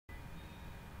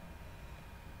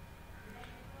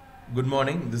Good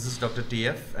morning, this is Dr.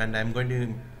 TF and I'm going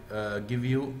to give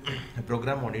you a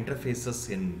program on interfaces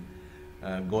in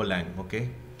GoLang. Okay,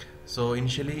 so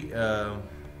initially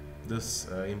this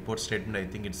import statement, I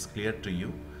think it's clear to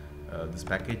you. This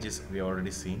package is we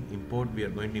already seen. Import, we are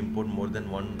going to import more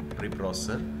than one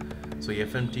preprocessor. So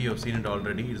FMT, you have seen it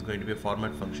already. It is going to be a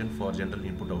format function for general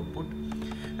input output,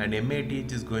 and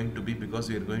MATH is going to be because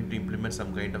we are going to implement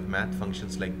some kind of math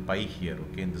functions like pi here,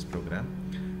 okay, in this program.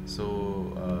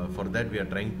 So for that we are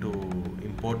trying to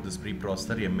import this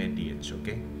preprocessor MATH.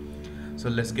 Okay, so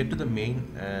let's get to the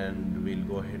main and we'll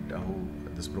go ahead how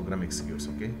this program executes.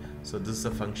 Okay, so this is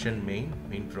a function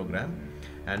main program,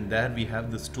 and there we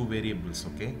have these two variables,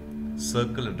 okay,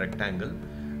 circle and rectangle.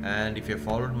 And if you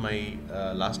followed my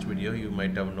last video, you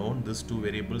might have known these two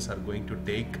variables are going to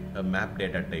take a map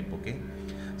data type. Okay,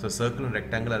 so circle and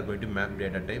rectangle are going to map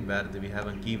data type where we have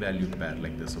a key value pair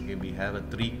like this. Okay, we have a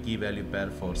 3 key value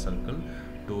pair for circle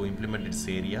to implement its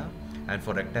area, and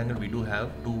for rectangle we do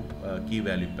have 2 key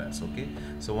value pairs. Okay,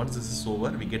 so once this is over,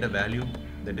 we get a value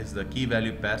that is the key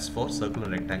value pairs for circle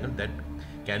and rectangle that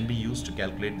can be used to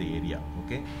calculate the area.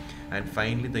 Okay, and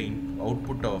finally the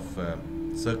output of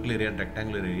circle area and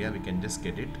rectangular area, we can just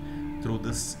get it through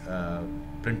this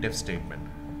printf statement.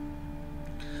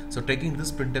 So taking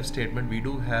this printf statement, we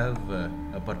do have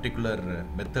a particular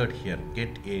method here,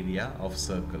 get area of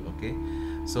circle. Okay,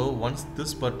 so once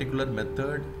this particular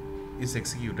method is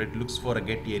executed, it looks for a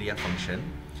get area function.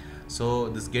 So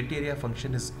this get area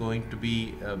function is going to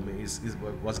be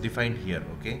was defined here.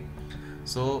 Okay,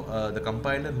 so the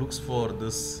compiler looks for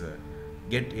this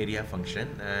get area function,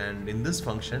 and in this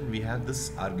function we have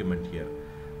this argument here,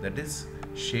 that is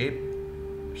shape.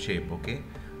 Okay,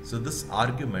 so this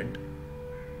argument,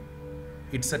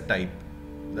 it's a type.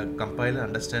 The compiler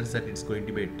understands that it's going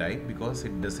to be a type because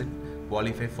it doesn't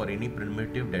qualify for any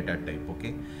primitive data type.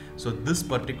 Okay, so this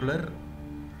particular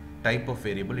type of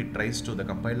variable, the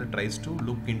compiler tries to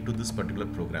look into this particular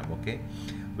program. Okay,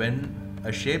 when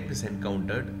a shape is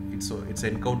encountered, it's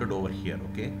encountered over here.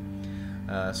 Okay,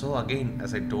 so again,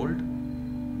 as I told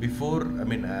before,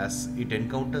 as it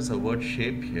encounters a word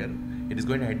shape here, it is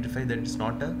going to identify that it's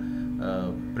not a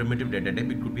primitive data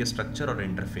type. It could be a structure or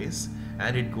interface,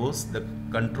 and the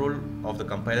control of the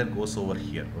compiler goes over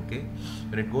here. Okay,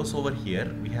 when it goes over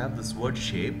here, we have this word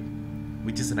shape,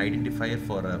 which is an identifier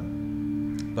for a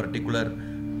particular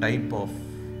type of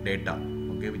data,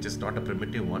 okay, which is not a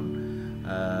primitive one.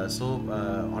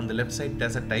 On the left side it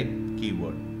has a type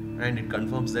keyword, and it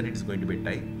confirms that it is going to be a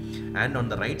type, and on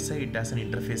the right side it has an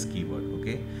interface keyword.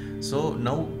 Okay, so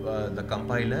now the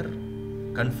compiler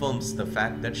confirms the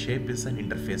fact that shape is an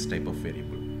interface type of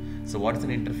variable. So what is an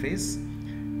interface?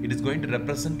 It is going to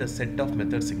represent a set of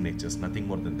method signatures, nothing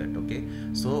more than that. Okay,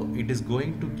 so it is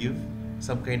going to give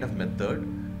some kind of method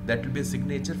that will be a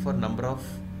signature for number of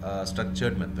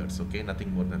structured methods. Okay,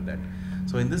 nothing more than that.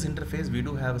 So in this interface we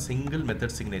do have a single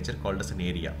method signature called as an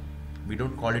area. We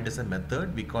don't call it as a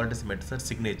method, we call it as a method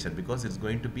signature because it's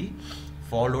going to be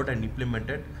followed and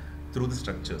implemented through the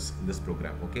structures in this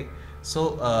program. Okay,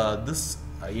 so this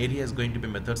area is going to be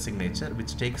method signature,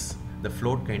 which takes the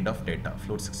float kind of data,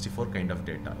 float 64 kind of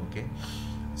data. Okay,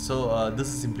 so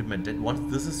this is implemented. Once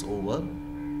this is over,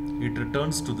 it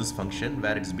returns to this function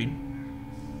where it's been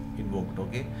invoked.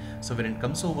 Okay, so when it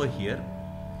comes over here,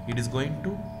 it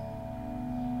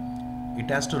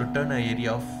has to return an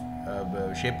area of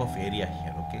shape of area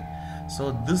here. Okay,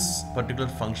 so this particular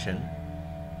function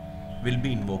will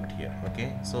be invoked here.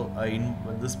 Okay, so in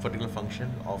this particular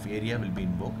function of area will be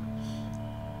invoked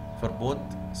for both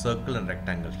circle and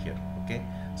rectangle here. Okay,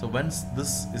 so once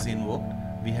this is invoked,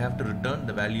 we have to return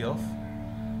the value of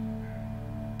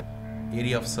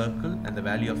area of circle and the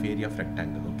value of area of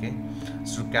rectangle. Okay,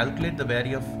 so to calculate the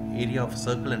value of area of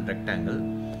circle and rectangle,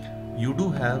 you do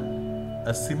have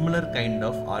a similar kind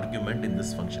of argument in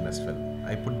this function as well.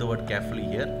 I put the word carefully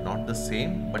here, not the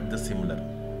same but the similar,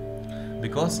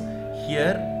 because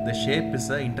here the shape is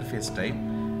a interface type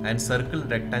and circle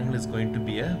rectangle is going to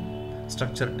be a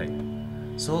structure type.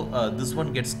 So this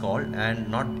one gets called, and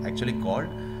not actually called,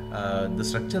 the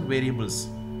structure variables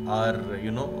are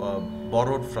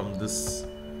borrowed from this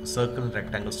circle and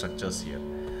rectangle structures here.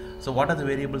 So what are the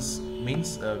variables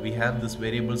means? We have this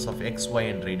variables of x, y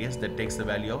and radius that takes the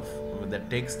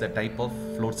type of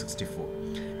float 64.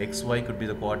 X, y could be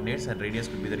the coordinates and radius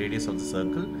could be the radius of the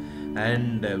circle,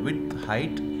 and width,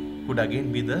 height could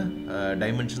again be the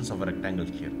dimensions of a rectangle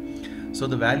here. So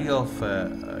the value of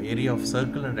area of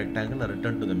circle and rectangle are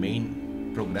returned to the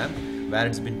main program where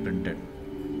it's been printed.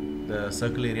 The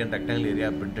circle area and rectangle area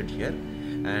are printed here,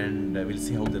 and we'll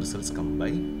see how the results come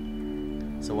by.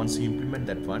 So once you implement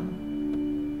that one,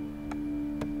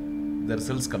 the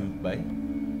results come by.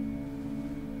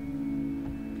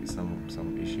 Okay,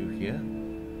 some issue here.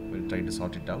 We'll try to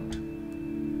sort it out.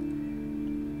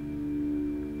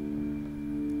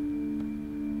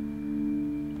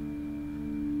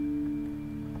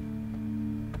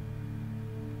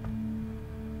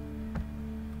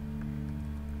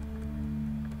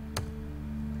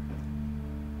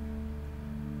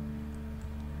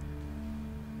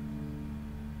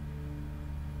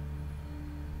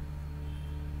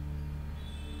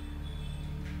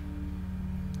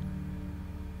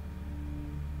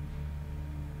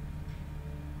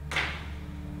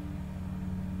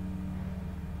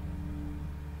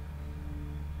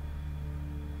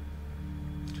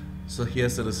 So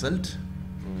here's the result.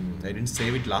 I didn't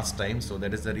save it last time, so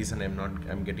that is the reason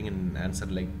I'm getting an answer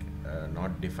like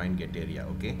not defined get area.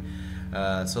 Okay,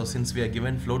 so since we are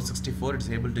given float 64, it's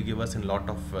able to give us in lot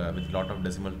of with lot of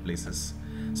decimal places.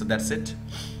 So that's it.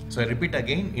 So I repeat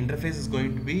again, interface is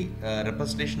going to be a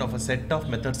representation of a set of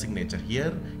method signature.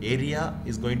 Here area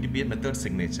is going to be a method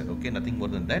signature, okay, nothing more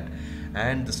than that.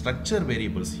 And the structure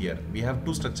variables, here we have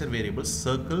two structure variables,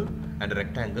 circle and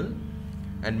rectangle.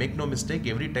 And make no mistake,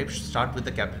 every type should start with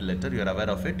a capital letter, you are aware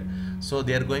of it. So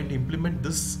they are going to implement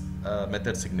this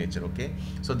method signature, okay.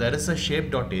 So there is a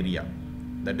shape.area,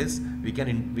 that is we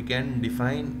can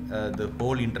define the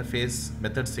whole interface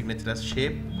method signature as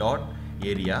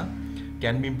shape.area,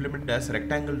 can be implemented as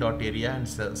rectangle.area and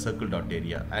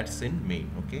circle.area as in main,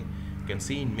 okay. You can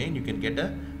see in main you can get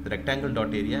the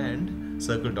rectangle.area and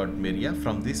circle.area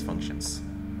from these functions.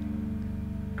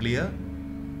 Clear?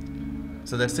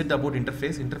 So that's it about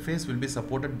interface. Interface will be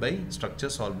supported by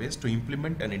structures always to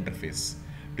implement an interface.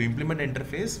 To implement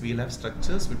interface, we'll have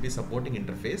structures will be supporting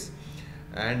interface,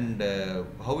 and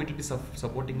how it will be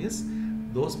supporting is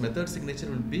those method signature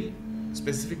will be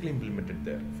specifically implemented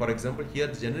there. For example, here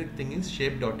the generic thing is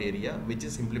shape.area, which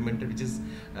is implemented, which is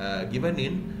given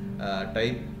in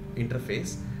type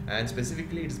interface, and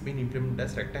specifically it's been implemented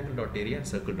as rectangle.area and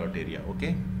circle.area.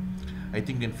 Okay, I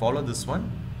think you can follow this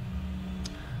one.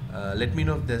 Let me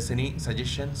know if there's any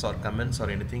suggestions or comments or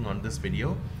anything on this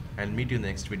video, and meet you in the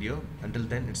next video. Until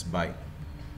then, it's bye.